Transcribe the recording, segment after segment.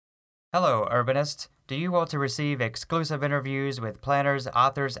Hello, Urbanists. Do you want to receive exclusive interviews with planners,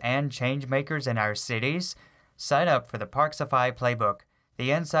 authors, and change makers in our cities? Sign up for the Parksify Playbook,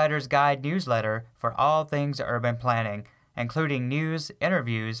 the Insider's Guide newsletter for all things urban planning, including news,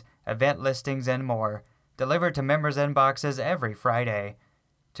 interviews, event listings, and more, delivered to members' inboxes every Friday.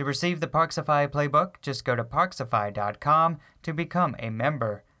 To receive the Parksify Playbook, just go to parksify.com to become a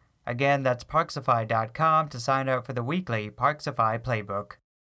member. Again, that's parksify.com to sign up for the weekly Parksify Playbook.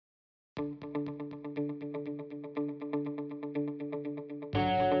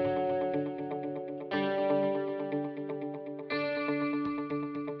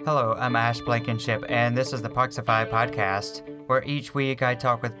 Hello, I'm Ash Blankenship, and this is the Parksify podcast, where each week I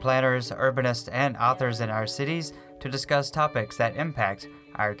talk with planners, urbanists, and authors in our cities to discuss topics that impact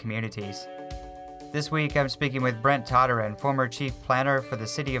our communities. This week I'm speaking with Brent Toderian, former chief planner for the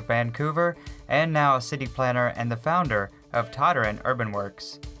city of Vancouver, and now a city planner and the founder of Toderian Urban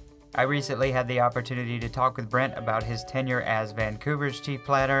Works. I recently had the opportunity to talk with Brent about his tenure as Vancouver's chief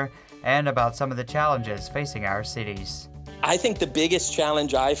planner and about some of the challenges facing our cities. I think the biggest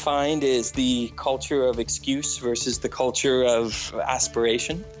challenge I find is the culture of excuse versus the culture of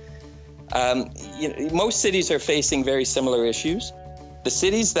aspiration. Most cities are facing very similar issues. The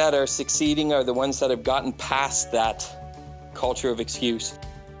cities that are succeeding are the ones that have gotten past that culture of excuse.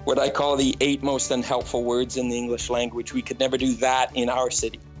 What I call the 8 most unhelpful words in the English language. We could never do that in our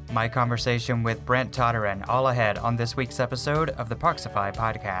city. My conversation with Brent Toderian, all ahead on this week's episode of the Parksify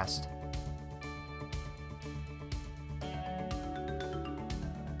podcast.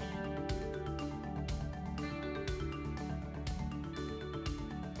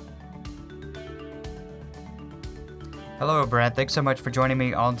 Hello, Brent. Thanks so much for joining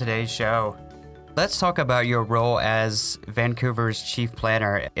me on today's show. Let's talk about your role as Vancouver's chief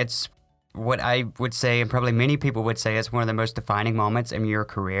planner. It's what I would say, and probably many people would say, is one of the most defining moments in your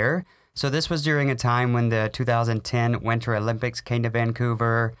career. So this was during a time when the 2010 Winter Olympics came to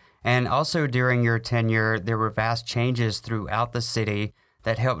Vancouver, and also during your tenure, there were vast changes throughout the city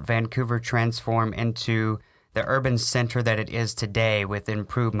that helped Vancouver transform into the urban center that it is today, with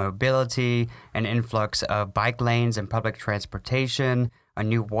improved mobility, an influx of bike lanes and public transportation, a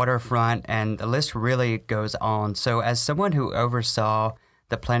new waterfront, and the list really goes on. So as someone who oversaw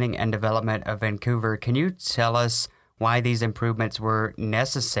the planning and development of Vancouver, can you tell us why these improvements were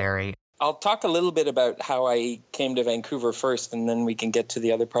necessary? I'll talk a little bit about how I came to Vancouver first, and then we can get to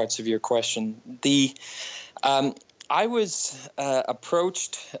the other parts of your question. I was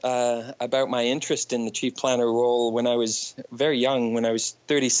approached about my interest in the chief planner role when I was very young, when I was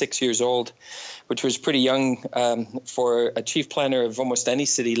 36 years old, which was pretty young for a chief planner of almost any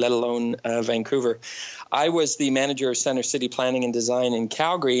city, let alone Vancouver. I was the manager of Center City Planning and Design in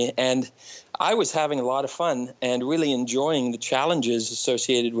Calgary, and I was having a lot of fun and really enjoying the challenges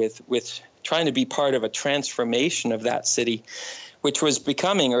associated with trying to be part of a transformation of that city, which was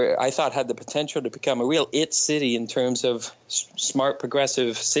becoming, or I thought had the potential to become, a real it city in terms of smart,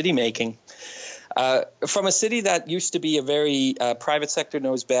 progressive city making. From a city that used to be a very private sector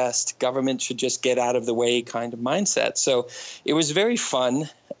knows best, government should just get out of the way kind of mindset. So it was very fun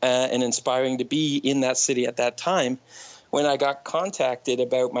and inspiring to be in that city at that time when I got contacted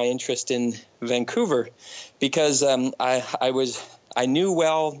about my interest in Vancouver, because I knew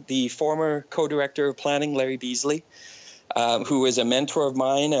well the former co-director of planning, Larry Beasley, who was a mentor of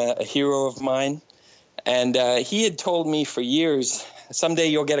mine, a hero of mine. And he had told me for years, someday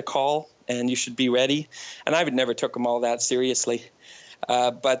you'll get a call and you should be ready. And I would never took him all that seriously.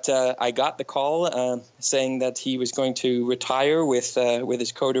 But I got the call saying that he was going to retire with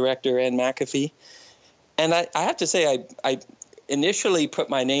his co-director, Ann McAfee. And I have to say, I initially put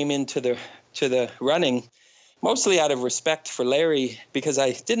my name into the running, mostly out of respect for Larry, because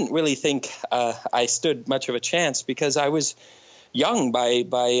I didn't really think I stood much of a chance, because I was young by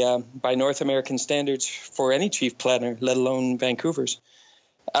North American standards for any chief planner, let alone Vancouver's.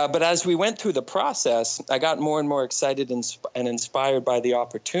 But as we went through the process, I got more and more excited and inspired by the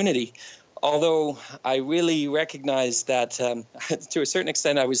opportunity, although I really recognized that to a certain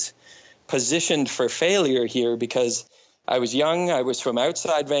extent I was positioned for failure here, because I was young, I was from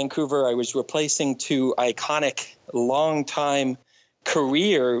outside Vancouver, I was replacing 2 iconic, long-time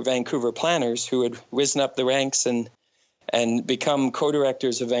career Vancouver planners who had risen up the ranks and become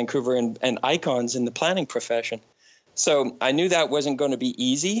co-directors of Vancouver and icons in the planning profession. So I knew that wasn't going to be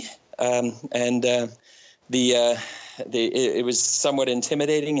easy, it was somewhat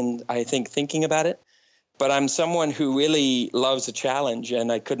intimidating, and I think thinking about it. But I'm someone who really loves a challenge,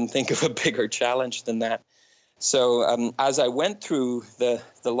 and I couldn't think of a bigger challenge than that. So as I went through the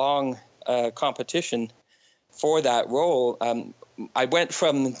long competition for that role, I went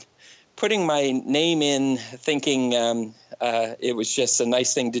from putting my name in, thinking it was just a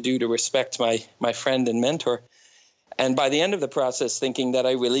nice thing to do to respect my friend and mentor. And by the end of the process, thinking that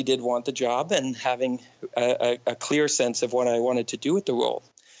I really did want the job and having a clear sense of what I wanted to do with the role.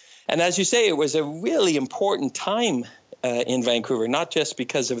 And as you say, it was a really important time in Vancouver, not just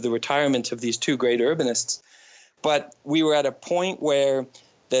because of the retirement of these two great urbanists, but we were at a point where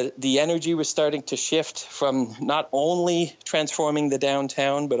the energy was starting to shift from not only transforming the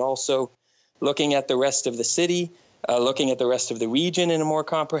downtown, but also looking at the rest of the city, looking at the rest of the region in a more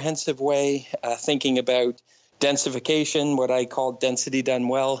comprehensive way, thinking about densification, what I call density done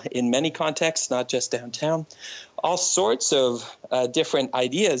well in many contexts, not just downtown, all sorts of different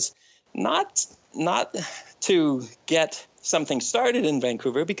ideas, not to get something started in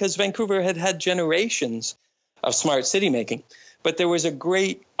Vancouver, because Vancouver had had generations of smart city making. But there was a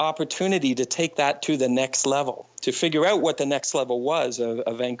great opportunity to take that to the next level, to figure out what the next level was,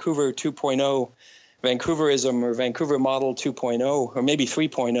 a Vancouver 2.0, Vancouverism or Vancouver model 2.0, or maybe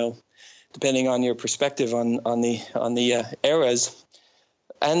 3.0, depending on your perspective on the eras.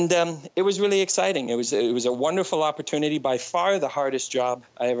 And it was really exciting. It was a wonderful opportunity, by far the hardest job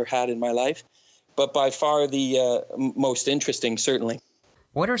I ever had in my life, but by far the most interesting, certainly.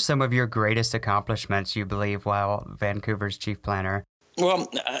 What are some of your greatest accomplishments, you believe, while Vancouver's chief planner? Well,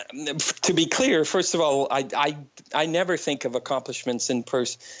 to be clear, first of all, I never think of accomplishments in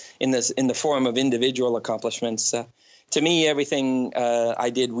the form of individual accomplishments. To me, everything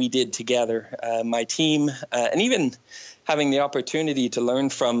we did together, my team, and even having the opportunity to learn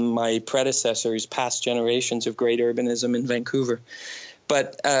from my predecessors, past generations of great urbanism in Vancouver.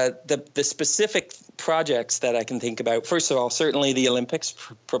 But the specific projects that I can think about, first of all, certainly the Olympics,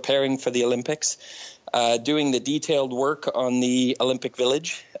 preparing for the Olympics, doing the detailed work on the Olympic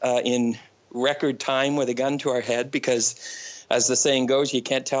Village in record time with a gun to our head, because as the saying goes, you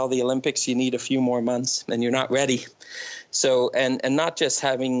can't tell the Olympics you need a few more months and you're not ready. So, and not just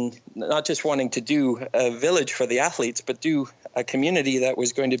wanting to do a village for the athletes, but do a community that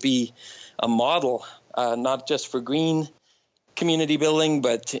was going to be a model, not just for green community building,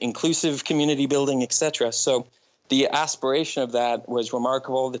 but inclusive community building, etc. So the aspiration of that was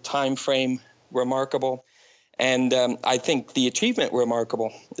remarkable, the time frame remarkable, and I think the achievement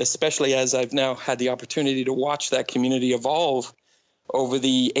remarkable, especially as I've now had the opportunity to watch that community evolve over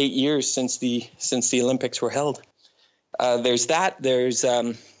the 8 years since the Olympics were held. There's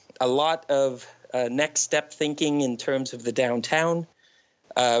a lot of next step thinking in terms of the downtown,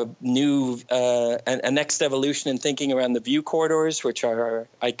 a next evolution in thinking around the view corridors, which are our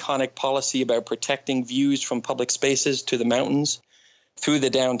iconic policy about protecting views from public spaces to the mountains through the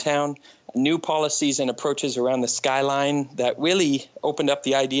downtown, new policies and approaches around the skyline that really opened up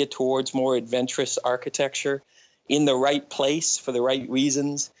the idea towards more adventurous architecture in the right place for the right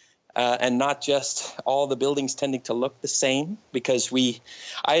reasons. And not just all the buildings tending to look the same, because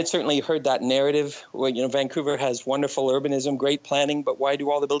I had certainly heard that narrative. Well, Vancouver has wonderful urbanism, great planning, but why do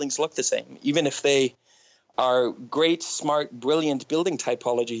all the buildings look the same? Even if they are great, smart, brilliant building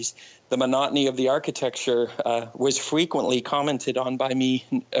typologies, the monotony of the architecture was frequently commented on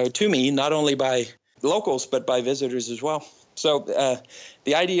to me, not only by locals, but by visitors as well. So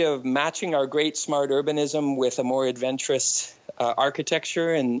the idea of matching our great, smart urbanism with a more adventurous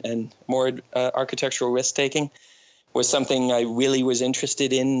architecture and more architectural risk-taking was something I really was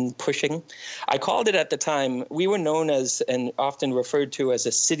interested in pushing. I called it at the time, we were known as and often referred to as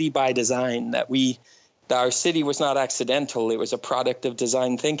a city by design, that our city was not accidental, it was a product of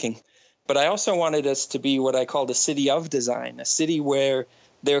design thinking. But I also wanted us to be what I called a city of design, a city where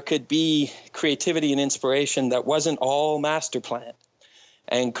there could be creativity and inspiration that wasn't all master plan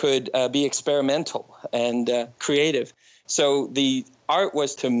and could be experimental and creative. So the art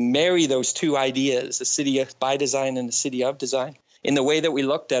was to marry those two ideas, a city by design and a city of design, in the way that we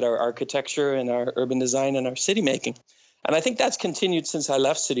looked at our architecture and our urban design and our city making. And I think that's continued since I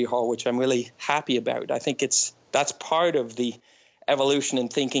left City Hall, which I'm really happy about. I think that's part of the evolution in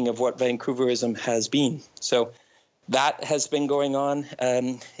thinking of what Vancouverism has been. So that has been going on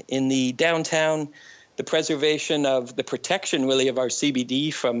in the downtown. The preservation of the protection, really, of our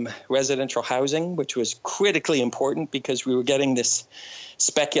CBD from residential housing, which was critically important because we were getting this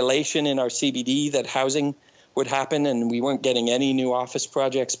speculation in our CBD that housing would happen and we weren't getting any new office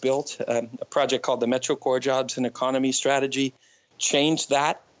projects built. A project called the Metro Core Jobs and Economy Strategy changed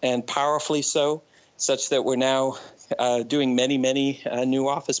that, and powerfully so, such that we're now doing many new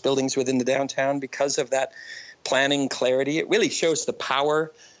office buildings within the downtown because of that planning clarity. It really shows the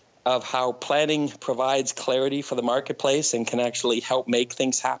power of how planning provides clarity for the marketplace and can actually help make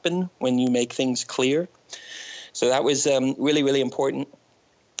things happen when you make things clear. So that was really important.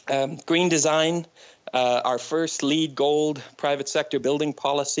 Green design, our first LEED Gold private sector building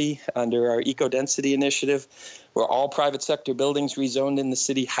policy under our eco-density initiative, where all private sector buildings rezoned in the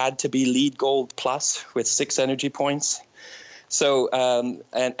city had to be LEED Gold plus with 6 energy points. So,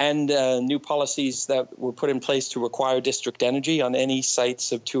 new policies that were put in place to require district energy on any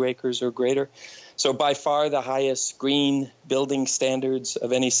sites of 2 acres or greater. So by far the highest green building standards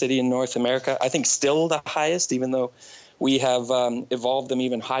of any city in North America. I think still the highest, even though we have evolved them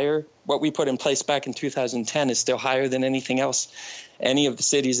even higher. What we put in place back in 2010 is still higher than anything else any of the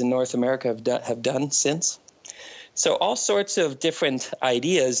cities in North America have done since. So all sorts of different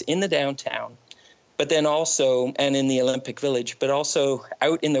ideas in the downtown, but then also, and in the Olympic Village, but also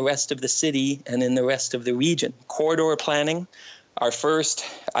out in the rest of the city and in the rest of the region. Corridor planning, our first,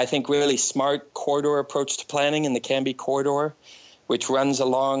 I think, really smart corridor approach to planning in the Cambie Corridor, which runs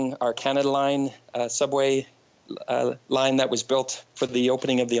along our Canada Line subway line that was built for the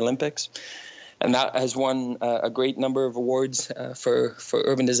opening of the Olympics. And that has won a great number of awards for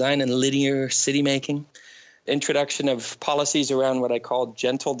urban design and linear city making. Introduction of policies around what I call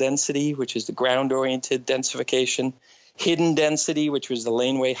gentle density, which is the ground-oriented densification. Hidden density, which was the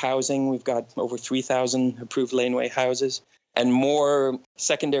laneway housing. We've got over 3,000 approved laneway houses. And more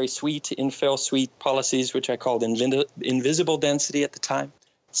secondary suite, infill suite policies, which I called invisible density at the time.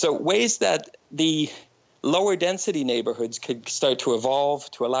 So ways that the lower density neighborhoods could start to evolve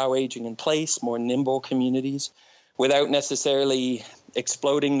to allow aging in place, more nimble communities, without necessarily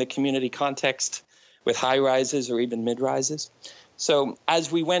exploding the community context with high rises or even mid rises. So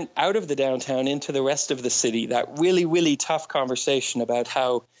as we went out of the downtown into the rest of the city, that really, really tough conversation about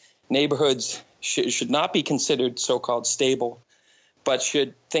how neighborhoods should not be considered so-called stable, but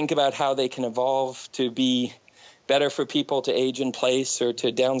should think about how they can evolve to be better for people to age in place or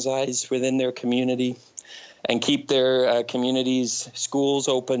to downsize within their community and keep their communities, schools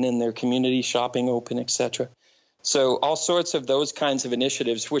open and their community shopping open, etc. So all sorts of those kinds of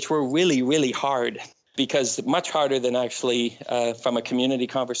initiatives, which were really, really hard, because much harder than actually from a community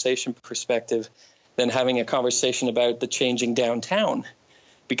conversation perspective than having a conversation about the changing downtown,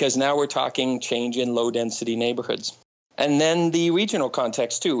 because now we're talking change in low density neighborhoods. And then the regional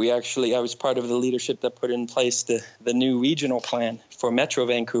context too. I was part of the leadership that put in place the new regional plan for Metro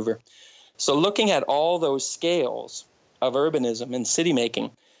Vancouver. So looking at all those scales of urbanism and city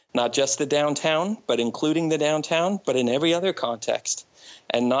making, not just the downtown, but including the downtown, but in every other context,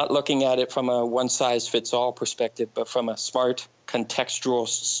 and not looking at it from a one-size-fits-all perspective, but from a smart, contextual,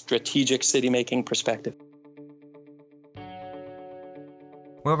 strategic city-making perspective.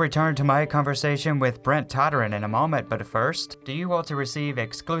 We'll return to my conversation with Brent Toderian in a moment, but first, do you want to receive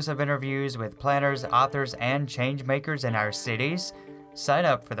exclusive interviews with planners, authors, and change makers in our cities? Sign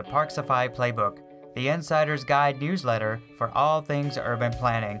up for the Parksify Playbook, the Insider's Guide newsletter for all things urban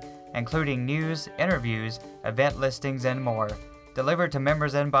planning, including news, interviews, event listings, and more, delivered to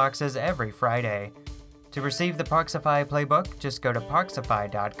members' inboxes every Friday. To receive the Parksify Playbook, just go to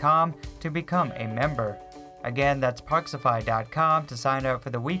parksify.com to become a member. Again, that's parksify.com to sign up for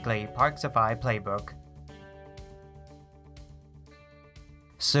the weekly Parksify Playbook.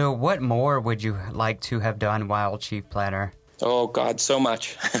 So what more would you like to have done while Chief Planner? Oh, God, so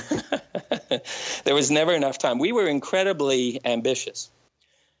much. There was never enough time. We were incredibly ambitious.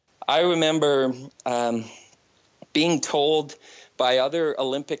 I remember being told by other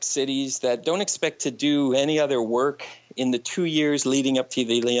Olympic cities that don't expect to do any other work in the 2 years leading up to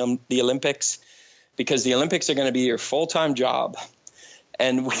the Olympics, because the Olympics are going to be your full-time job.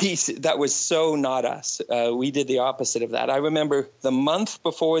 And that was so not us. We did the opposite of that. I remember the month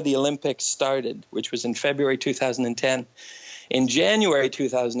before the Olympics started, which was in February 2010, in January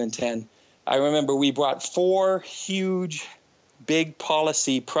 2010, I remember we brought 4 huge, big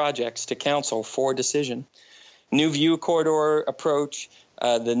policy projects to council for decision. New view corridor approach,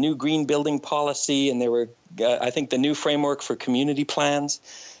 the new green building policy, and there were, I think, the new framework for community plans.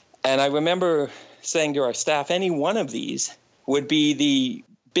 And I remember saying to our staff, any one of these would be the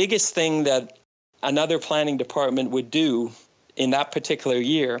biggest thing that another planning department would do in that particular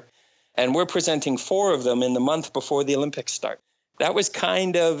year. And we're presenting 4 of them in the month before the Olympics start. That was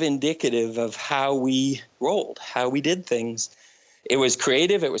kind of indicative of how we rolled, how we did things. It was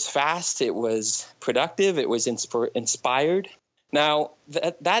creative, it was fast, it was productive, it was inspired. Now,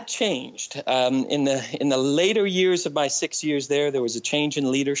 that changed. In the later years of my 6 years there was a change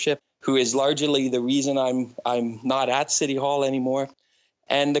in leadership, who is largely the reason I'm not at City Hall anymore.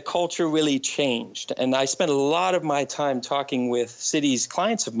 And the culture really changed. And I spent a lot of my time talking with cities,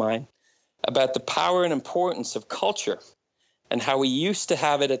 clients of mine, about the power and importance of culture and how we used to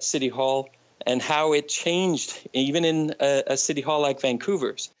have it at City Hall, and how it changed, even in a city hall like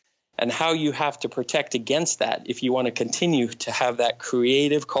Vancouver's, and how you have to protect against that if you want to continue to have that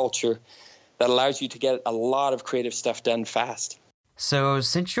creative culture that allows you to get a lot of creative stuff done fast. So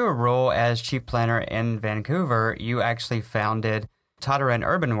since your role as chief planner in Vancouver, you actually founded Toderian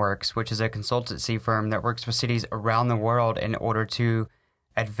Urban Works, which is a consultancy firm that works with cities around the world in order to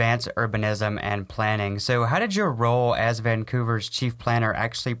advance urbanism and planning. So how did your role as Vancouver's chief planner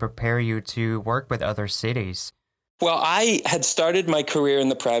actually prepare you to work with other cities? Well, I had started my career in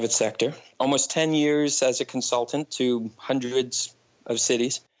the private sector, almost 10 years as a consultant to hundreds of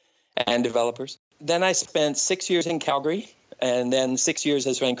cities and developers. Then I spent 6 years in Calgary and then 6 years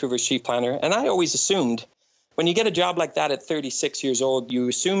as Vancouver's chief planner. And I always assumed when you get a job like that at 36 years old, you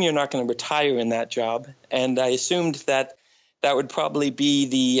assume you're not going to retire in that job. And I assumed that that would probably be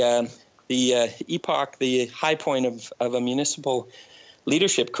the epoch, the high point of a municipal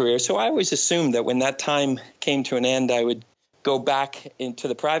leadership career. So I always assumed that when that time came to an end, I would go back into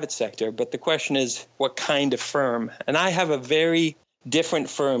the private sector. But the question is, what kind of firm? And I have a very different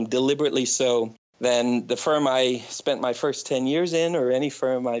firm, deliberately so, than the firm I spent my first 10 years in or any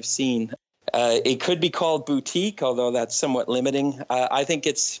firm I've seen. It could be called boutique, although that's somewhat limiting. I think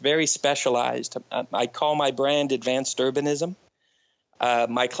it's very specialized. I call my brand advanced urbanism.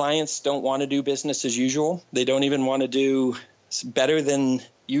 My clients don't want to do business as usual. They don't even want to do better than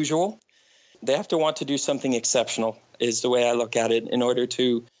usual. They have to want to do something exceptional, is the way I look at it, in order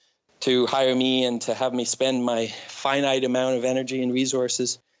to hire me and to have me spend my finite amount of energy and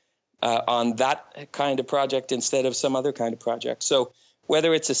resources on that kind of project instead of some other kind of project. So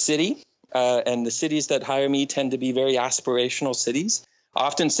whether it's a city, and the cities that hire me tend to be very aspirational cities,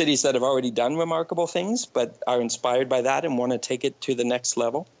 often cities that have already done remarkable things but are inspired by that and want to take it to the next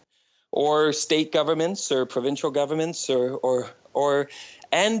level, or state governments or provincial governments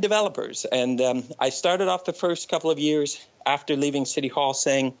and developers. And I started off the first couple of years after leaving City Hall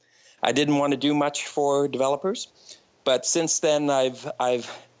saying I didn't want to do much for developers. But since then,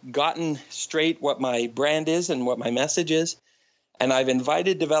 I've gotten straight what my brand is and what my message is. And I've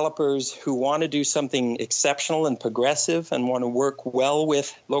invited developers who want to do something exceptional and progressive and want to work well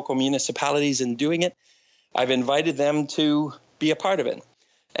with local municipalities in doing it. I've invited them to be a part of it.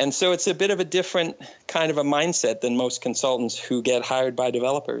 And so it's a bit of a different kind of a mindset than most consultants who get hired by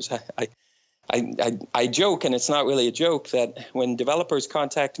developers. I joke, and it's not really a joke, that when developers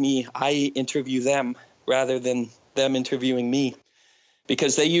contact me, I interview them rather than them interviewing me,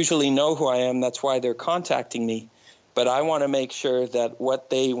 because they usually know who I am. That's why they're contacting me. But I want to make sure that what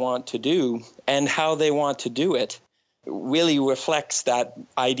they want to do and how they want to do it really reflects that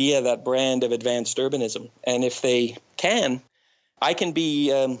idea, that brand of advanced urbanism. And if they can, I can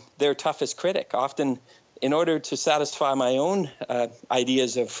be their toughest critic. Often, in order to satisfy my own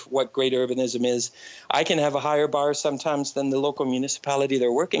ideas of what great urbanism is, I can have a higher bar sometimes than the local municipality they're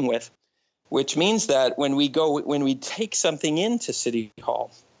working with, which means that when we take something into City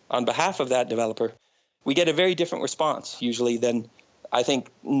Hall on behalf of that developer, we get a very different response usually than I think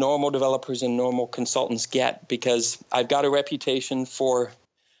normal developers and normal consultants get, because I've got a reputation for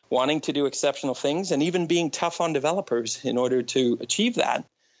wanting to do exceptional things and even being tough on developers in order to achieve that.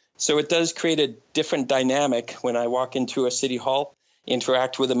 So it does create a different dynamic when I walk into a city hall,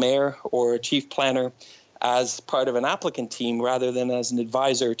 interact with a mayor or a chief planner as part of an applicant team rather than as an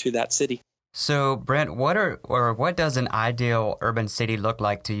advisor to that city. So, Brent, what does an ideal urban city look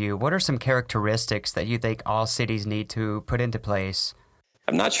like to you? What are some characteristics that you think all cities need to put into place?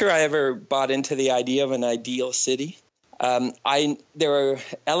 I'm not sure I ever bought into the idea of an ideal city. There are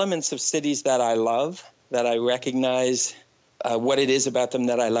elements of cities that I love, that I recognize what it is about them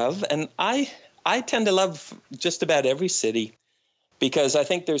that I love. And I tend to love just about every city, because I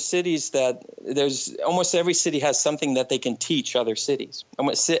think there's almost every city has something that they can teach other cities.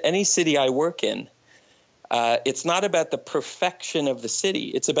 Almost any city I work in, it's not about the perfection of the city.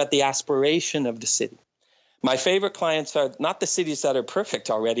 It's about the aspiration of the city. My favorite clients are not the cities that are perfect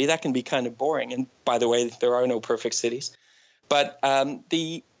already. That can be kind of boring. And by the way, there are no perfect cities. But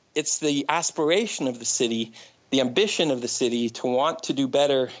it's the aspiration of the city, the ambition of the city to want to do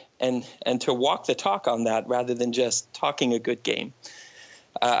better and to walk the talk on that rather than just talking a good game.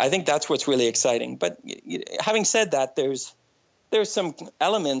 I think that's what's really exciting. But having said that, there's some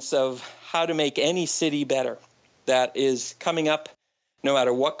elements of how to make any city better that is coming up no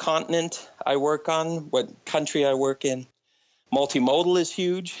matter what continent I work on, what country I work in. Multimodal is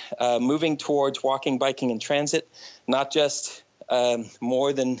huge, moving towards walking, biking, and transit, not just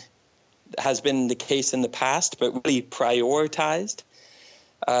more than has been the case in the past, but really prioritized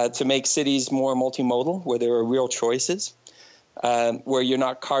to make cities more multimodal, where there are real choices. where you're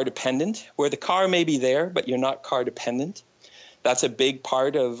not car dependent, where the car may be there, but you're not car dependent. That's a big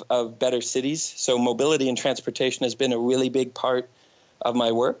part of better cities. So mobility and transportation has been a really big part of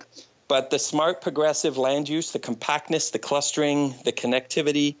my work. But the smart progressive land use, the compactness, the clustering, the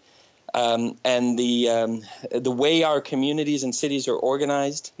connectivity, and the way our communities and cities are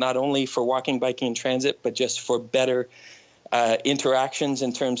organized, not only for walking, biking, and transit, but just for better interactions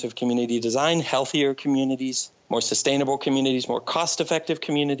in terms of community design, healthier communities, more sustainable communities, more cost-effective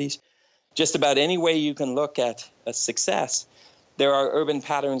communities. Just about any way you can look at a success, there are urban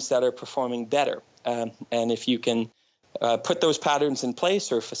patterns that are performing better. And if you can put those patterns in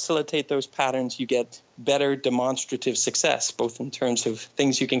place or facilitate those patterns, you get better demonstrative success, both in terms of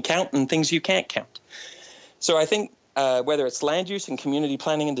things you can count and things you can't count. So I think whether it's land use and community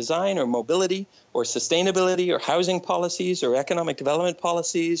planning and design, or mobility, or sustainability, or housing policies, or economic development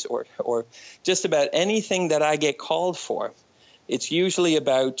policies, or just about anything that I get called for, it's usually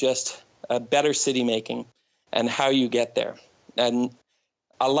about just better city making and how you get there. And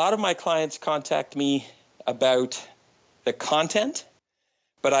a lot of my clients contact me about the content,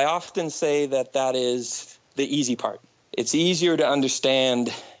 but I often say that is the easy part. It's easier to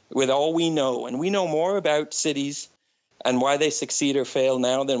understand with all we know, and we know more about cities and why they succeed or fail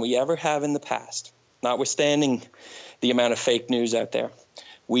now than we ever have in the past, notwithstanding the amount of fake news out there.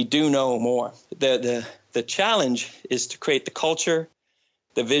 We do know more. The challenge is to create the culture,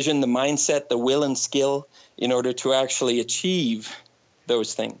 the vision, the mindset, the will and skill in order to actually achieve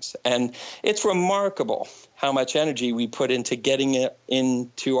those things. And it's remarkable how much energy we put into getting it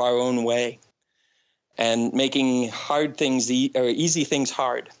into our own way and making hard things or easy things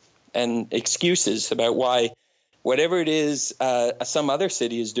hard, and excuses about why whatever it is some other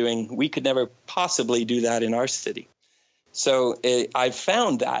city is doing, we could never possibly do that in our city. So I've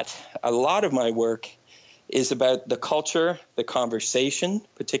found that a lot of my work is about the culture, the conversation,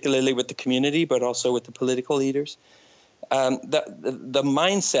 particularly with the community, but also with the political leaders, the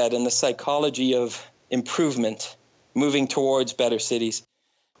mindset and the psychology of improvement, moving towards better cities,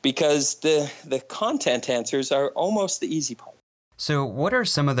 because the content answers are almost the easy part. So what are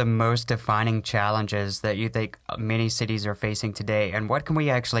some of the most defining challenges that you think many cities are facing today, and what can we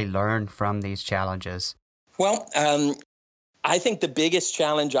actually learn from these challenges? Well, I think the biggest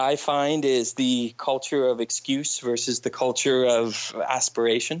challenge I find is the culture of excuse versus the culture of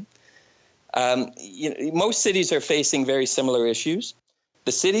aspiration. Most cities are facing very similar issues.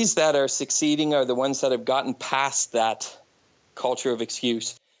 The cities that are succeeding are the ones that have gotten past that culture of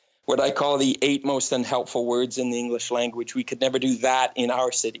excuse, what I call the 8 most unhelpful words in the English language. We could never do that in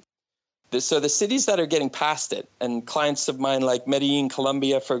our city. So the cities that are getting past it, and clients of mine like Medellin,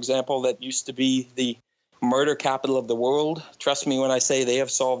 Colombia, for example, that used to be the murder capital of the world, trust me when I say they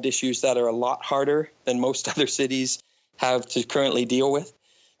have solved issues that are a lot harder than most other cities have to currently deal with.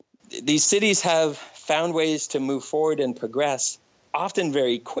 These cities have found ways to move forward and progress, often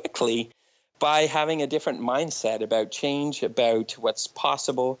very quickly, by having a different mindset about change, about what's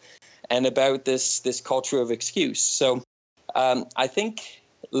possible, and about this culture of excuse. So I think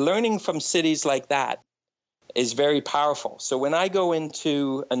learning from cities like that is very powerful. So when I go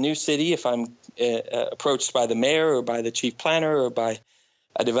into a new city, if I'm approached by the mayor or by the chief planner or by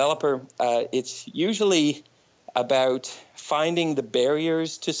a developer, it's usually about finding the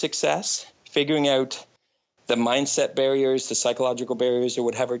barriers to success, figuring out the mindset barriers, the psychological barriers, or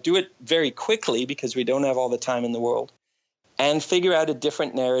whatever. Do it very quickly because we don't have all the time in the world, and figure out a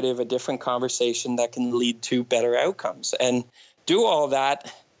different narrative, a different conversation that can lead to better outcomes. And do all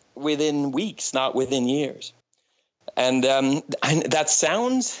that within weeks, not within years. And that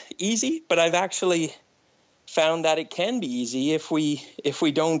sounds easy, but I've actually found that it can be easy if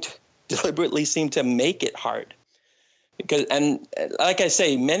we don't deliberately seem to make it hard. And like I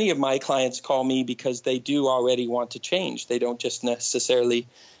say, many of my clients call me because they do already want to change. They don't just necessarily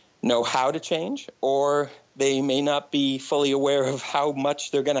know how to change, or they may not be fully aware of how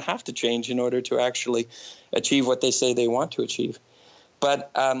much they're going to have to change in order to actually achieve what they say they want to achieve.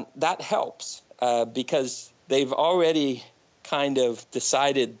 But that helps because they've already kind of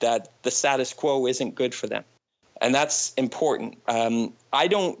decided that the status quo isn't good for them. And that's important. I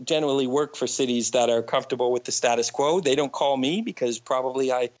don't generally work for cities that are comfortable with the status quo. They don't call me because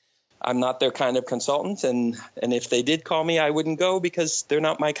probably I'm not their kind of consultant. And if they did call me, I wouldn't go because they're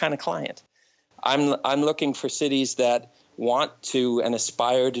not my kind of client. I'm looking for cities that want to and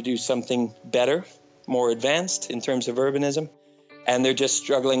aspire to do something better, more advanced in terms of urbanism, and they're just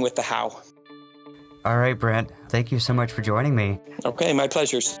struggling with the how. All right, Brent. Thank you so much for joining me. Okay, my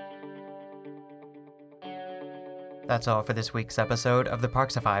pleasure. That's all for this week's episode of the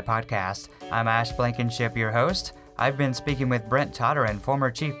Parksify podcast. I'm Ash Blankenship, your host. I've been speaking with Brent Toderian,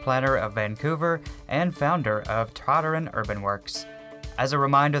 former chief planner of Vancouver and founder of Toderian Urban Works. As a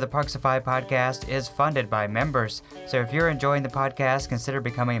reminder, the Parksify podcast is funded by members, so if you're enjoying the podcast, consider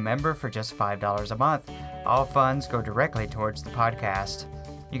becoming a member for just $5 a month. All funds go directly towards the podcast.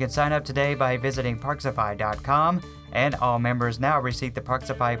 You can sign up today by visiting parksify.com, and all members now receive the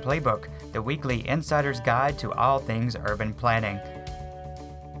Parksify Playbook, the weekly insider's guide to all things urban planning.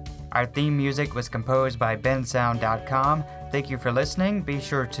 Our theme music was composed by bensound.com. Thank you for listening. Be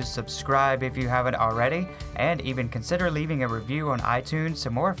sure to subscribe if you haven't already, and even consider leaving a review on iTunes so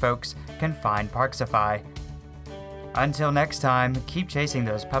more folks can find Parksify. Until next time, keep chasing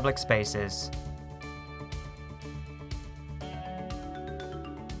those public spaces.